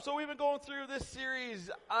So we've been going through this series,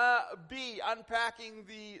 unpacking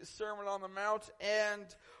the Sermon on the Mount, and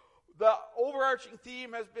the overarching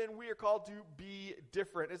theme has been we are called to be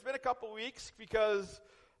different. It's been a couple weeks because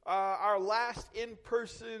our last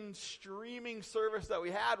in-person streaming service that we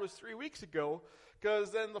had was 3 weeks ago, because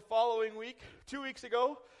then the following week, 2 weeks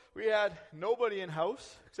ago, we had nobody in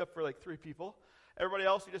house except for like 3 people. Everybody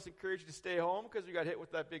else, we just encouraged you to stay home because we got hit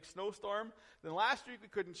with that big snowstorm. Then last week we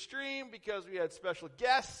couldn't stream because we had special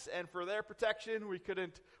guests, and for their protection, we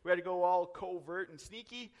had to go all covert and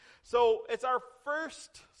sneaky. So it's our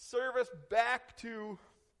first service back to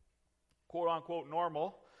quote-unquote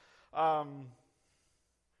normal. So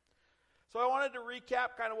I wanted to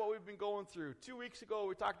recap kind of what we've been going through. 2 weeks ago,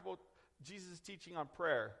 we talked about Jesus' teaching on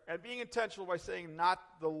prayer and being intentional by saying not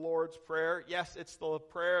the Lord's Prayer. Yes, it's the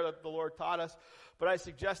prayer that the Lord taught us, but I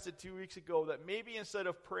suggested 2 weeks ago that maybe instead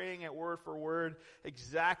of praying it word for word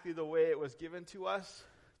exactly the way it was given to us,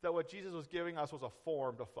 that what Jesus was giving us was a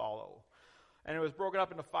form to follow. And it was broken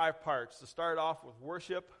up into 5 parts. To start off with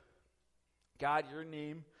worship, God, your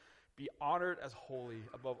name be honored as holy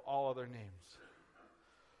above all other names.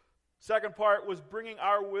 Second part was bringing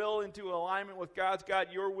our will into alignment with God's. God,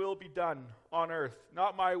 your will be done on earth.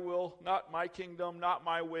 Not my will, not my kingdom, not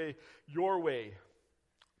my way, your way.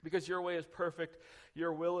 Because your way is perfect,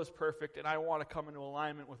 your will is perfect, and I want to come into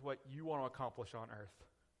alignment with what you want to accomplish on earth.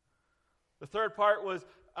 The third part was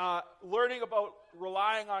learning about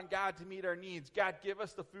relying on God to meet our needs. God, give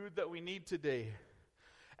us the food that we need today.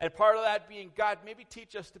 And part of that being, God, maybe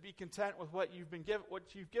teach us to be content with what you've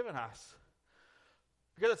given us.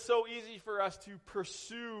 Because it's so easy for us to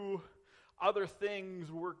pursue other things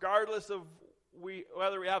regardless of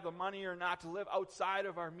whether we have the money or not to live outside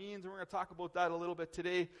of our means. And we're going to talk about that a little bit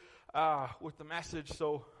today with the message,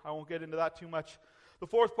 so I won't get into that too much. The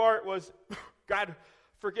fourth part was, God,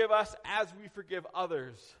 forgive us as we forgive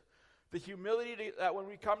others. The humility that when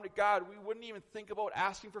we come to God, we wouldn't even think about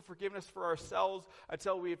asking for forgiveness for ourselves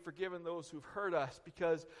until we had forgiven those who've hurt us,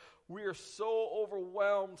 because we are so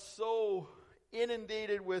overwhelmed, so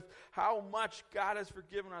inundated with how much God has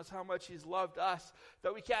forgiven us, how much he's loved us,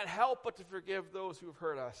 that we can't help but to forgive those who have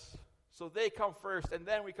hurt us. So they come first, and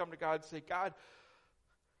then we come to God and say, God,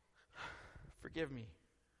 forgive me.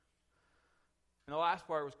 And the last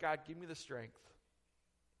part was, God, give me the strength,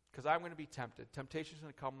 because I'm going to be tempted. Temptation's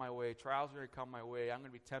going to come my way. Trials are going to come my way. I'm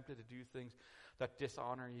going to be tempted to do things that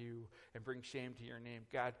dishonor you and bring shame to your name.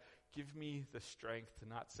 God, give me the strength to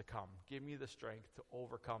not succumb. Give me the strength to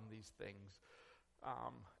overcome these things.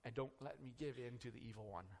 And don't let me give in to the evil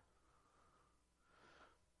one.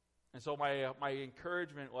 And so my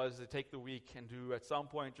encouragement was to take the week and to, at some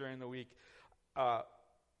point during the week,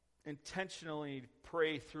 intentionally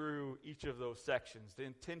pray through each of those sections. To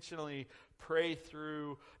intentionally pray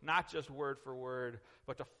through not just word for word,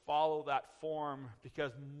 but to follow that form,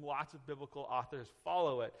 because lots of biblical authors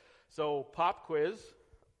follow it. So pop quiz,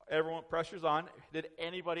 everyone, pressure's on. Did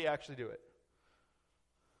anybody actually do it?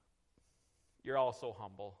 You're all so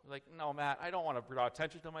humble. Like, no, Matt, I don't want to draw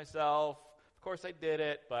attention to myself. Of course I did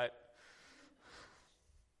it, but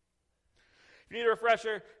if you need a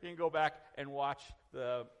refresher, you can go back and watch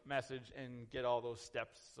the message and get all those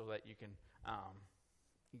steps so that you can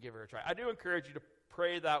give her a try. I do encourage you to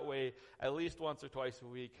pray that way at least once or twice a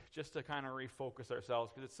week, just to kind of refocus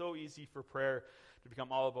ourselves, because it's so easy for prayer to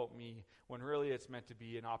become all about me, when really it's meant to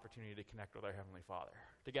be an opportunity to connect with our Heavenly Father,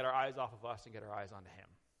 to get our eyes off of us and get our eyes onto him.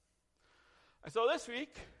 And so this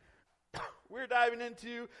week, we're diving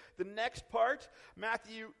into the next part,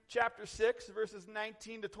 Matthew chapter 6, verses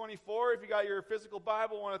 19 to 24. If you got your physical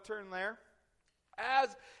Bible, want to turn there.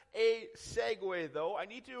 As a segue, though, I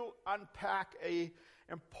need to unpack a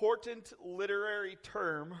important literary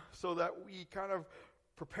term so that we kind of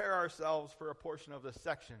prepare ourselves for a portion of this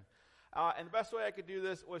section. And the best way I could do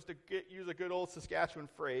this was to use a good old Saskatchewan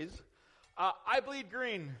phrase. I bleed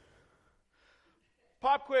green.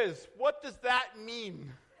 Pop quiz, what does that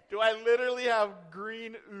mean? Do I literally have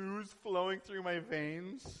green ooze flowing through my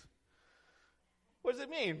veins? What does it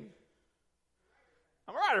mean?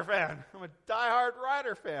 I'm a Rider fan. I'm a diehard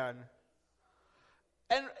Rider fan.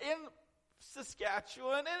 And in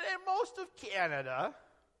Saskatchewan and in most of Canada,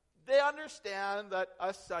 they understand that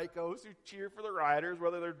us psychos who cheer for the Riders,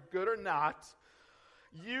 whether they're good or not,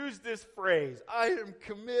 use this phrase. I am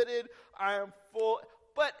committed. I am full.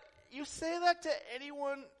 But you say that to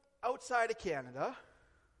anyone outside of Canada,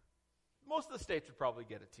 most of the states would probably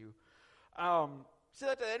get it too. Say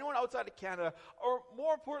that to anyone outside of Canada, or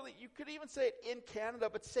more importantly, you could even say it in Canada,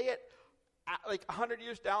 but say it like 100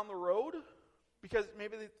 years down the road, because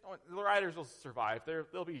maybe the Riders will survive.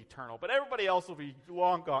 They'll be eternal, but everybody else will be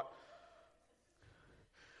long gone.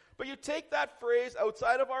 But you take that phrase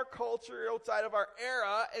outside of our culture, outside of our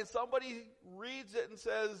era, and somebody reads it and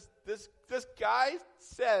says, this guy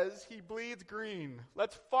says he bleeds green.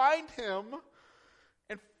 Let's find him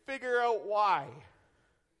and figure out why.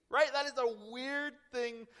 Right? That is a weird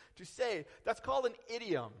thing to say. That's called an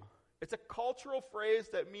idiom. It's a cultural phrase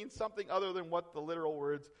that means something other than what the literal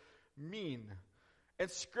words mean.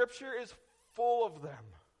 And Scripture is full of them.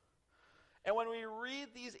 And when we read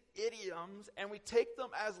these idioms and we take them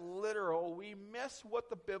as literal, we miss what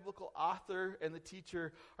the biblical author and the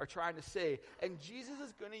teacher are trying to say. And Jesus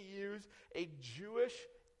is going to use a Jewish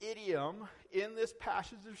idiom in this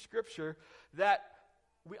passage of Scripture that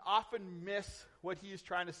we often miss what he is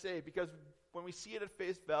trying to say, because when we see it at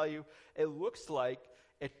face value, it looks like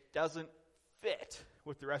it doesn't fit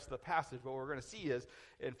with the rest of the passage. What we're going to see is,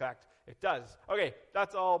 in fact, it does. Okay,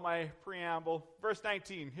 that's all my preamble. Verse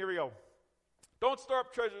 19, here we go. Don't store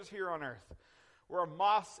up treasures here on earth, where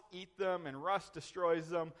moths eat them and rust destroys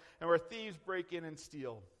them, and where thieves break in and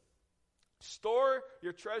steal. Store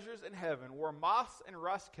your treasures in heaven, where moths and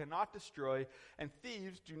rust cannot destroy, and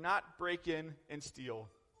thieves do not break in and steal.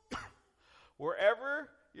 Wherever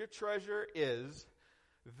your treasure is,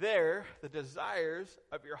 there the desires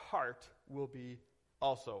of your heart will be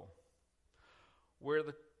also. Where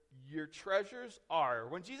your treasures are.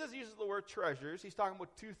 When Jesus uses the word treasures, he's talking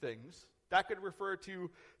about two things. That could refer to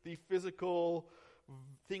the physical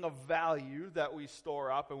thing of value that we store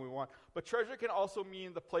up and we want. But treasure can also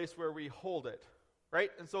mean the place where we hold it, right?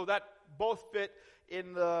 And so that both fit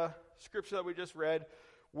in the scripture that we just read.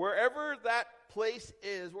 Wherever that place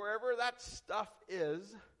is, wherever that stuff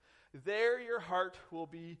is, there your heart will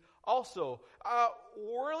be also.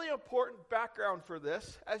 Really important background for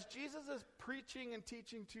this. As Jesus is preaching and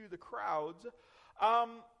teaching to the crowds,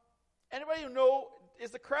 anybody who know, is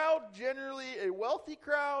the crowd generally a wealthy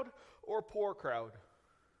crowd or a poor crowd?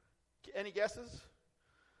 Any guesses?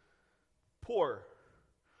 Poor.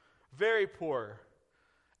 Very poor.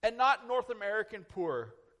 And not North American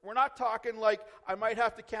poor. We're not talking like I might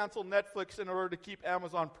have to cancel Netflix in order to keep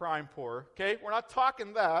Amazon Prime poor. Okay? We're not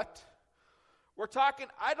talking that. We're talking,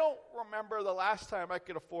 I don't remember the last time I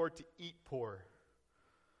could afford to eat poor.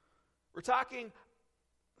 We're talking,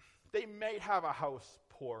 they may have a house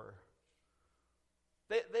poor.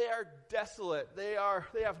 They are desolate. They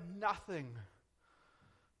have nothing.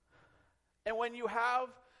 And when you have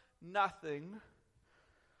nothing,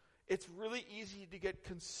 it's really easy to get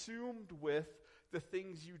consumed with the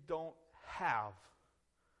things you don't have.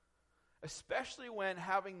 Especially when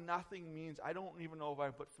having nothing means I don't even know if I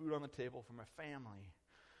can put food on the table for my family.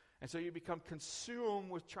 And so you become consumed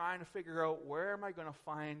with trying to figure out, where am I going to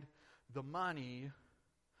find the money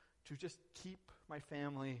to just keep my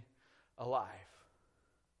family alive?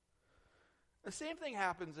 The same thing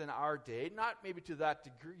happens in our day, not maybe to that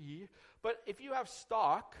degree, but if you have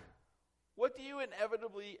stock, what do you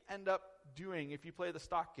inevitably end up doing if you play the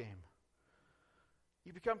stock game?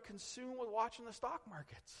 You become consumed with watching the stock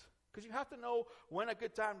markets, because you have to know when a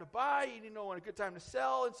good time to buy, you need to know when a good time to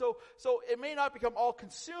sell, and so it may not become all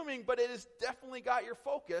consuming, but it has definitely got your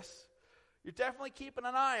focus. You're definitely keeping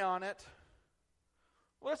an eye on it.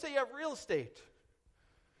 Well, let's say you have real estate.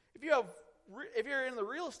 If you're in the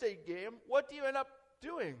real estate game, what do you end up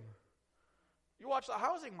doing? You watch the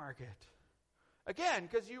housing market. Again,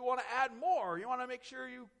 because you want to add more. You want to make sure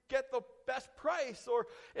you get the best price. Or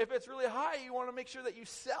if it's really high, you want to make sure that you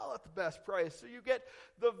sell at the best price, so you get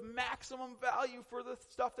the maximum value for the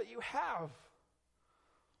stuff that you have.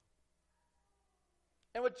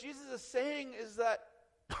 And what Jesus is saying is that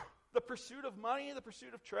the pursuit of money, the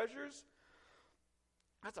pursuit of treasures,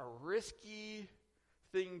 that's a risky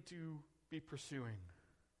thing to be pursuing,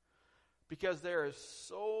 because there are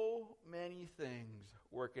so many things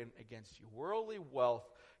working against you. Worldly wealth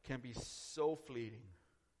can be so fleeting,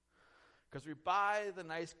 because we buy the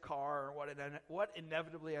nice car, and what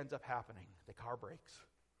inevitably ends up happening? The car breaks.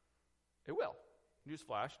 It will.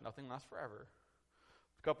 Newsflash, nothing lasts forever.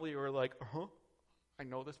 A couple of you are like, I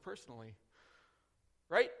know this personally.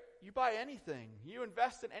 Right? You buy anything, you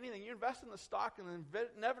invest in anything, you invest in the stock, and then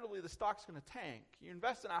inevitably the stock's going to tank. You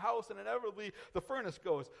invest in a house, and inevitably the furnace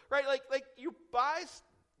goes. Right? Like you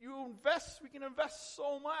invest, we can invest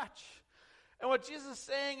so much. And what Jesus is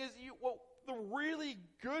saying is, the really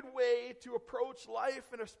good way to approach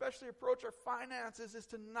life, and especially approach our finances, is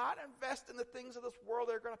to not invest in the things of this world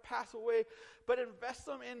that are going to pass away, but invest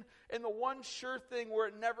them in the one sure thing where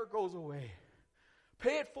it never goes away.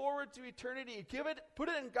 Pay it forward to eternity. Put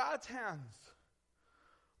it in God's hands.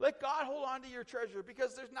 Let God hold on to your treasure,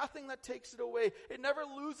 because there's nothing that takes it away. It never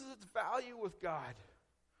loses its value with God.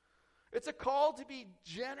 It's a call to be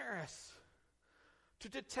generous, To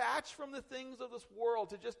detach from the things of this world,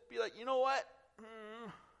 to just be like, you know what?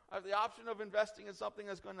 I have the option of investing in something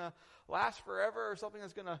that's going to last forever or something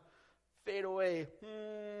that's going to fade away.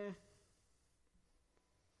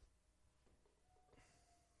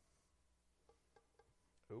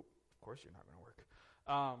 Oh, of course you're not going to work.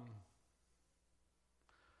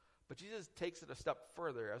 But Jesus takes it a step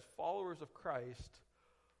further. As followers of Christ,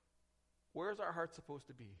 where is our heart supposed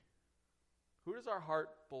to be? Who does our heart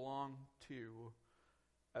belong to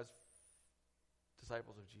as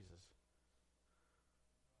disciples of Jesus?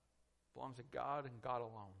 It belongs to God and God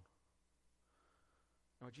alone.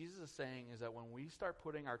 And what Jesus is saying is that when we start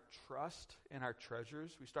putting our trust in our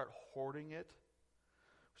treasures, we start hoarding it,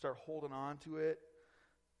 we start holding on to it,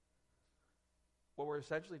 what we're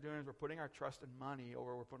essentially doing is we're putting our trust in money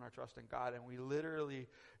over we're putting our trust in God. And we literally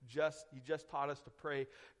he just taught us to pray,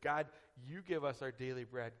 God, you give us our daily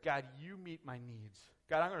bread. God, you meet my needs.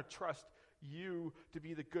 God, I'm going to trust you to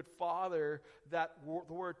be the good Father that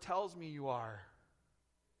the Word tells me you are.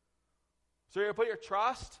 So you're going to put your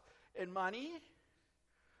trust in money,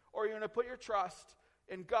 or you're going to put your trust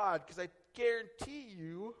in God? Because I guarantee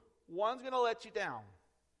you, one's going to let you down.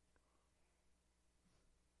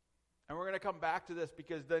 And we're going to come back to this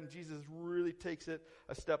because then Jesus really takes it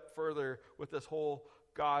a step further with this whole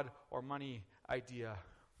God or money idea.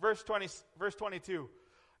 Verse 22.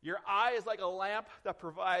 Your eye is like a lamp that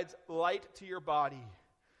provides light to your body.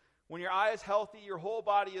 When your eye is healthy, your whole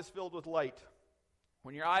body is filled with light.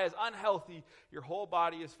 When your eye is unhealthy, your whole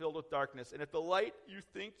body is filled with darkness. And if the light you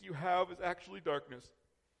think you have is actually darkness,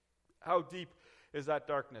 how deep is that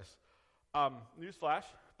darkness? Newsflash,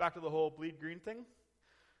 back to the whole bleed green thing.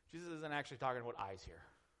 Jesus isn't actually talking about eyes here.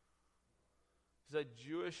 It's a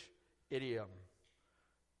Jewish idiom.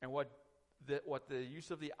 And what the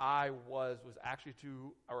use of the eye was actually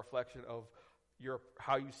to a reflection of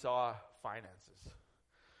how you saw finances,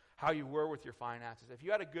 how you were with your finances. If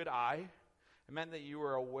you had a good eye, it meant that you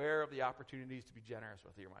were aware of the opportunities to be generous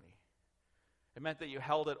with your money. It meant that you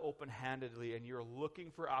held it open-handedly and you were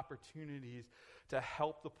looking for opportunities to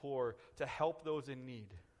help the poor, to help those in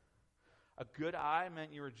need. A good eye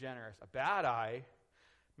meant you were generous. A bad eye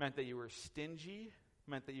meant that you were stingy,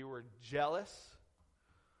 meant that you were jealous.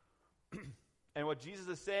 And what Jesus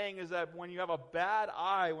is saying is that when you have a bad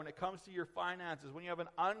eye when it comes to your finances, when you have an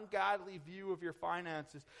ungodly view of your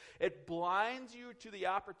finances, it blinds you to the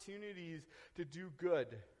opportunities to do good.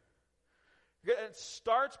 It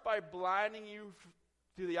starts by blinding you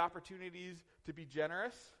to the opportunities to be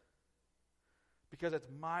generous because it's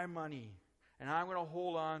my money. And I'm going to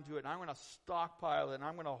hold on to it, and I'm going to stockpile it, and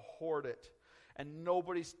I'm going to hoard it. And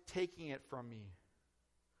nobody's taking it from me.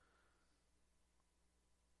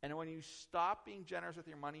 And when you stop being generous with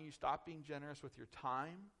your money, you stop being generous with your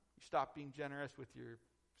time, you stop being generous with your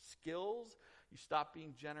skills, you stop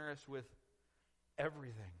being generous with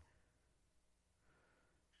everything.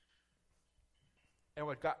 And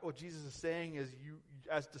what Jesus is saying is you,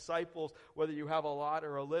 as disciples, whether you have a lot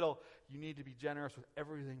or a little, you need to be generous with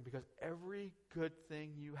everything because every good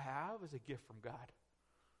thing you have is a gift from God.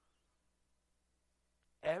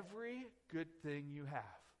 Every good thing you have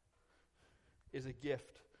is a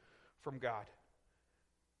gift from God.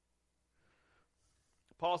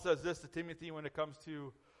 Paul says this to Timothy when it comes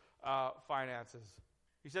to finances.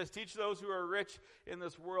 He says, teach those who are rich in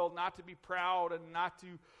this world not to be proud and not to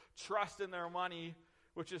trust in their money,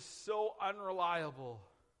 which is so unreliable.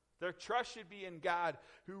 Their trust should be in God,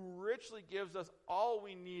 who richly gives us all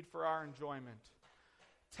we need for our enjoyment.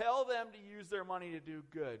 Tell them to use their money to do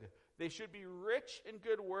good. They should be rich in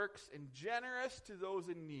good works and generous to those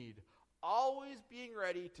in need, always being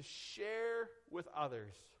ready to share with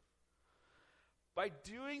others. By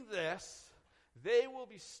doing this, they will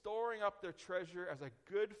be storing up their treasure as a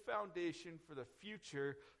good foundation for the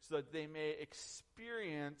future so that they may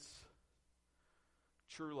experience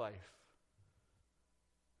true life.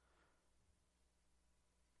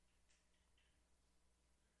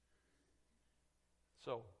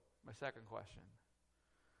 So, my second question.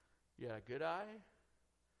 You have a good eye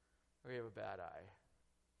or you have a bad eye?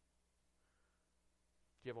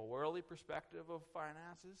 Do you have a worldly perspective of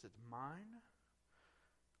finances? It's mine.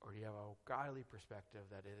 Or do you have a godly perspective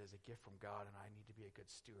that it is a gift from God and I need to be a good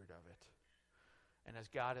steward of it? And as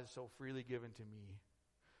God has so freely given to me,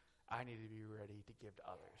 I need to be ready to give to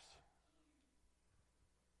others.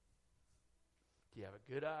 Do you have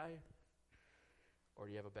a good eye or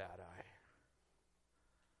do you have a bad eye?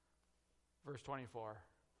 Verse 24.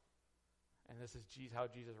 And this is how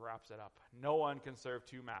Jesus wraps it up. No one can serve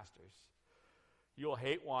two masters. You'll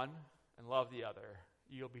hate one and love the other.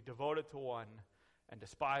 You'll be devoted to one and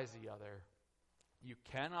despise the other. You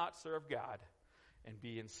cannot serve God and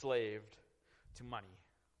be enslaved to money.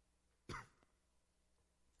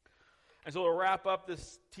 And so to wrap up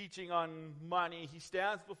this teaching on money, he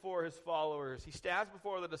stands before his followers. He stands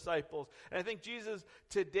before the disciples. And I think Jesus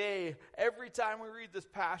today, every time we read this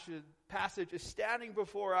passage, is standing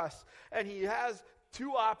before us. And he has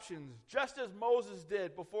two options, just as Moses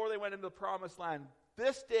did before they went into the promised land.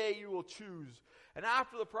 This day you will choose. And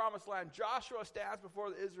after the promised land, Joshua stands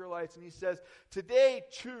before the Israelites and he says, today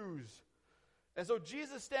choose. And so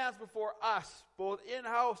Jesus stands before us, both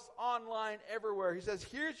in-house, online, everywhere. He says,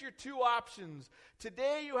 here's your two options.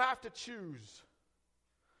 Today you have to choose.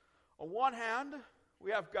 On one hand,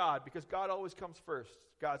 we have God, because God always comes first.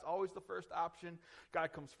 God's always the first option.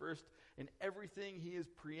 God comes first in everything. He is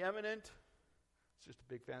preeminent. It's just a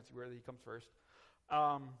big fancy word that he comes first.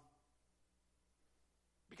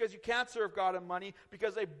 Because you can't serve God and money,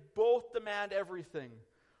 because they both demand everything.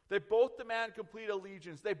 They both demand complete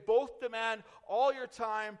allegiance. They both demand all your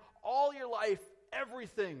time, all your life,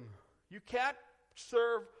 everything. You can't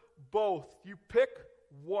serve both. You pick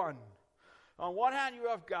one. On one hand, you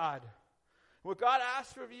have God. What God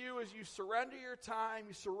asks of you is you surrender your time,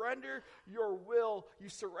 you surrender your will, you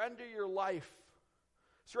surrender your life.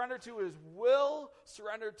 Surrender to his will,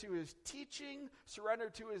 surrender to his teaching, surrender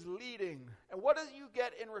to his leading. And what do you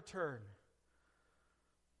get in return?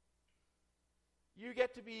 You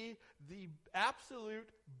get to be the absolute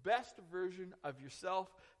best version of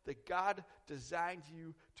yourself that God designed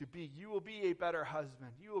you to be. You will be a better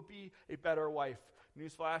husband. You will be a better wife.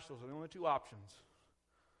 Newsflash, those are the only two options.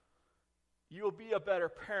 You will be a better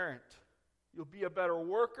parent. You'll be a better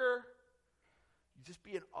worker. You just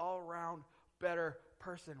be an all-around better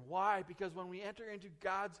person. Why? Because when we enter into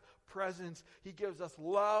God's presence, he gives us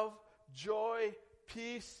love, joy,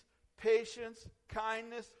 peace, patience,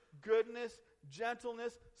 kindness, goodness,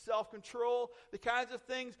 gentleness, self-control, the kinds of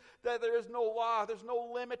things that there is no law, there's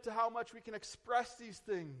no limit to how much we can express these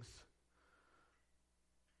things.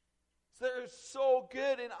 So they're so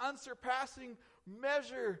good in unsurpassing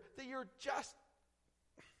measure that you're just,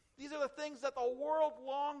 these are the things that the world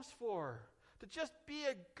longs for, to just be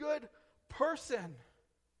a good person.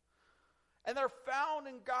 And they're found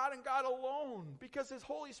in God and God alone, because his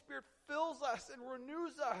Holy Spirit fills us and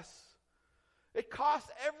renews us. It costs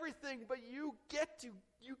everything, but you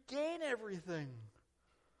gain everything.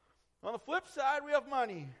 On the flip side, we have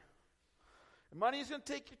money. And money is going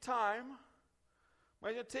to take your time.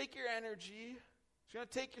 Money is going to take your energy. It's going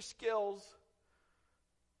to take your skills.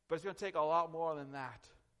 But it's going to take a lot more than that.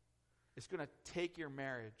 It's going to take your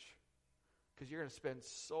marriage. Because you're going to spend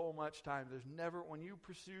so much time. There's never, when you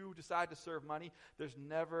decide to serve money, there's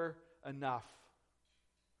never enough.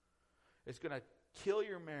 It's going to kill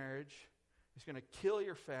your marriage. It's going to kill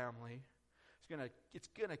your family. It's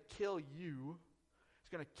going to kill you. It's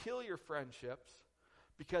going to kill your friendships,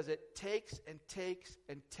 because it takes and takes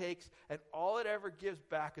and takes, and all it ever gives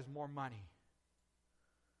back is more money.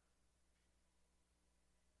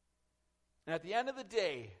 And at the end of the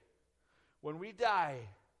day, when we die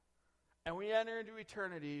and we enter into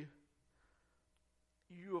eternity,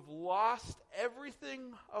 you have lost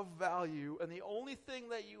everything of value, and the only thing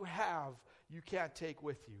that you have, you can't take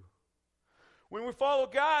with you. When we follow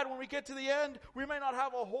God, when we get to the end, we may not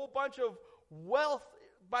have a whole bunch of wealth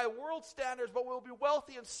by world standards, but we'll be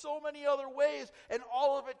wealthy in so many other ways, and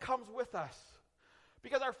all of it comes with us.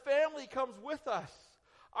 Because our family comes with us.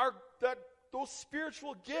 Those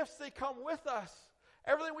spiritual gifts, they come with us.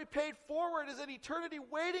 Everything we paid forward is an eternity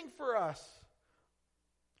waiting for us.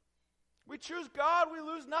 We choose God, we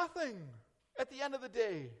lose nothing at the end of the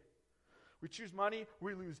day. We choose money,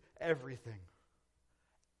 we lose everything.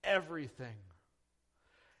 Everything.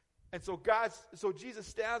 And so Jesus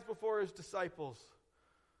stands before his disciples,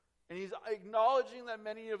 and he's acknowledging that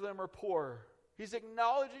many of them are poor. He's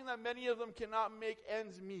acknowledging that many of them cannot make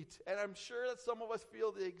ends meet. And I'm sure that some of us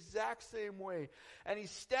feel the exact same way. And he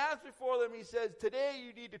stands before them, he says, today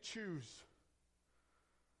you need to choose.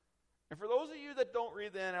 And for those of you that don't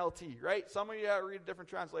read the NLT, right? Some of you read a different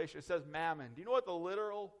translation. It says mammon. Do you know what the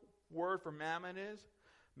literal word for mammon is?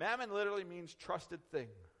 Mammon literally means trusted thing.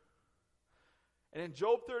 And in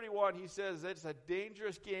Job 31, he says that it's a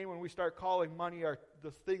dangerous game when we start calling money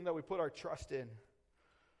the thing that we put our trust in.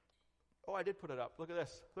 Oh, I did put it up. Look at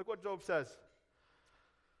this. Look what Job says.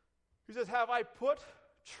 He says, have I put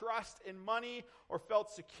trust in money or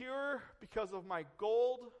felt secure because of my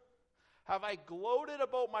gold? Have I gloated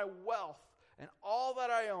about my wealth and all that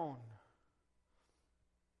I own?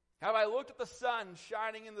 Have I looked at the sun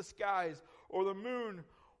shining in the skies or the moon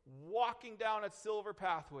walking down its silver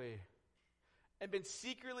pathway and been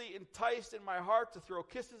secretly enticed in my heart to throw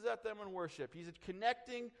kisses at them and worship? He's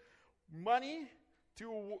connecting money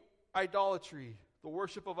to idolatry, the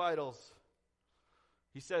worship of idols.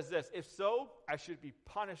 He says this, if so, I should be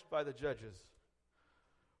punished by the judges,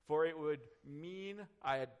 for it would mean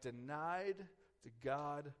I had denied the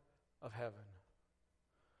God of heaven.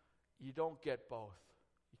 You don't get both.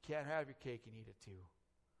 You can't have your cake and eat it too.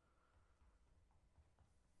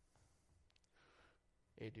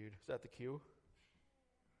 Hey dude, is that the cue?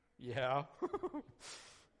 Yeah.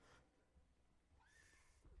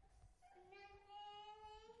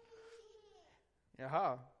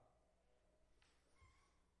 Yeah.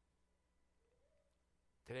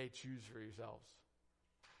 Today, choose for yourselves.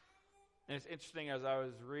 And it's interesting, as I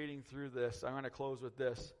was reading through this, I'm going to close with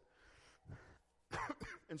this.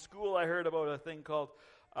 In school, I heard about a thing called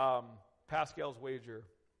Pascal's wager.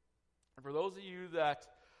 And for those of you that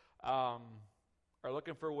are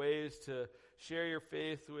looking for ways to share your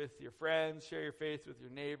faith with your friends, share your faith with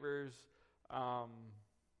your neighbors,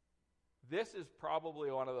 this is probably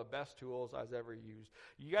one of the best tools I've ever used.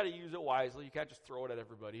 You got to use it wisely. You can't just throw it at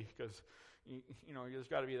everybody because there's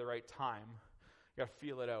got to be the right time. You got to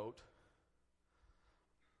feel it out.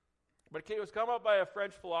 But it was come up by a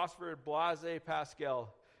French philosopher, Blaise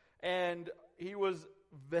Pascal, and he was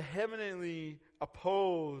vehemently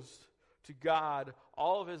opposed to God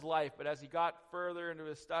all of his life. But as he got further into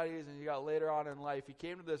his studies and he got later on in life, he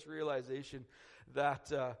came to this realization that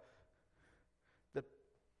that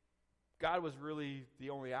God was really the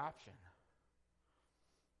only option.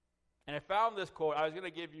 And I found this quote. I was going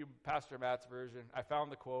to give you Pastor Matt's version. I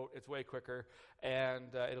found the quote. It's way quicker,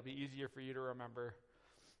 and it'll be easier for you to remember.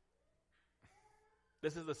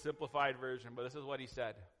 This is the simplified version, but this is what he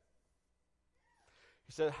said.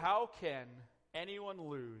 He said, how can anyone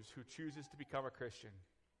lose who chooses to become a Christian?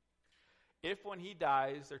 If when he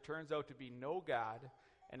dies there turns out to be no God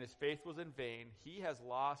and his faith was in vain, he has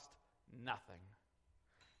lost nothing.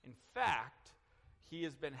 In fact, he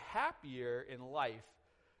has been happier in life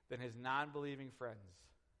than his non-believing friends.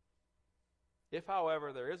 If,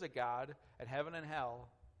 however, there is a God and heaven and hell,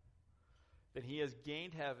 then he has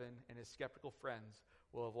gained heaven and his skeptical friends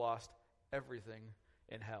will have lost everything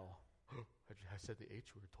in hell. I said the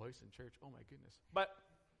H word twice in church. Oh my goodness. But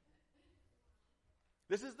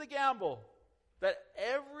this is the gamble that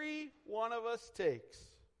every one of us takes.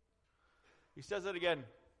 He says it again.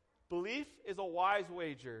 Belief is a wise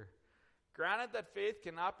wager. Granted that faith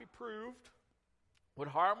cannot be proved, what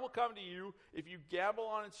harm will come to you if you gamble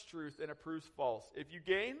on its truth and it proves false? If you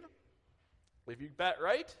bet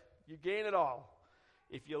right, you gain it all.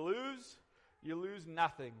 If you lose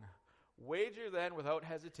nothing. Wager then without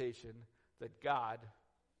hesitation that God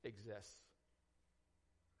exists.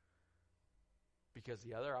 Because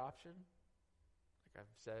the other option, like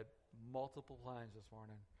I've said multiple times this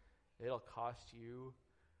morning, it'll cost you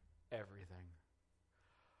everything.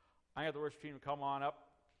 I got the worship team to come on up.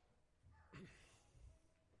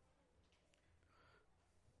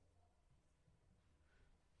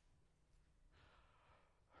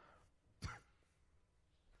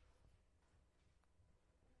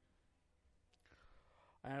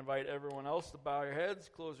 I invite everyone else to bow your heads,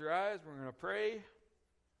 close your eyes. We're going to pray.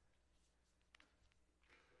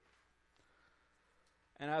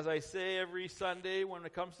 And as I say every Sunday, when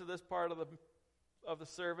it comes to this part of the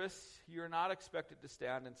service, you're not expected to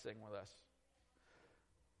stand and sing with us.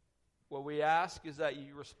 What we ask is that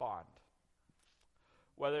you respond.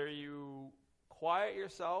 Whether you quiet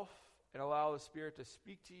yourself and allow the Spirit to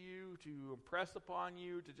speak to you, to impress upon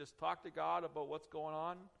you, to just talk to God about what's going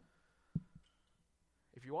on.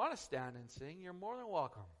 If you want to stand and sing, you're more than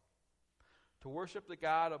welcome to worship the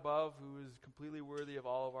God above who is completely worthy of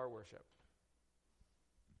all of our worship.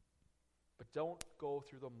 But don't go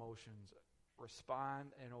through the motions. Respond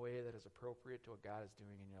in a way that is appropriate to what God is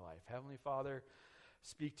doing in your life. Heavenly Father,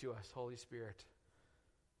 speak to us, Holy Spirit.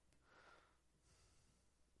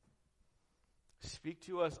 Speak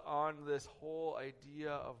to us on this whole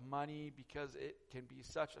idea of money because it can be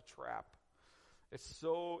such a trap. It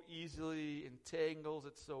so easily entangles,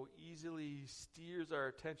 it so easily steers our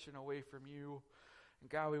attention away from you. And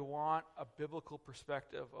God, we want a biblical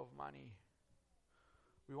perspective of money.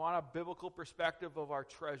 We want a biblical perspective of our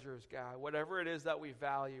treasures, God. Whatever it is that we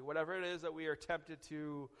value, whatever it is that we are tempted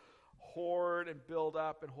to hoard and build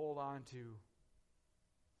up and hold on to.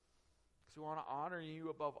 Because we want to honor you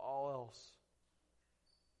above all else.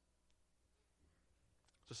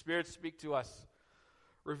 So Spirit, speak to us.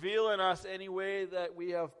 Reveal in us any way that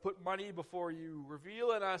we have put money before you.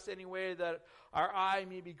 Reveal in us any way that our eye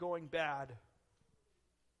may be going bad.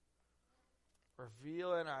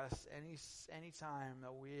 Reveal in us any time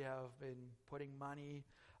that we have been putting money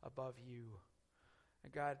above you.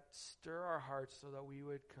 And God, stir our hearts so that we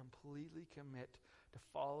would completely commit to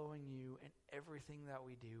following you in everything that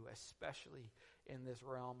we do, especially in this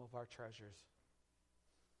realm of our treasures.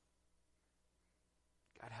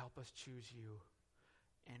 God, help us choose you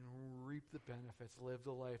and reap the benefits, live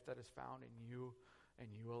the life that is found in you and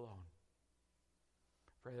you alone.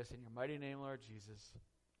 Pray this in your mighty name, Lord Jesus.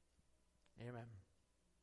 Amen.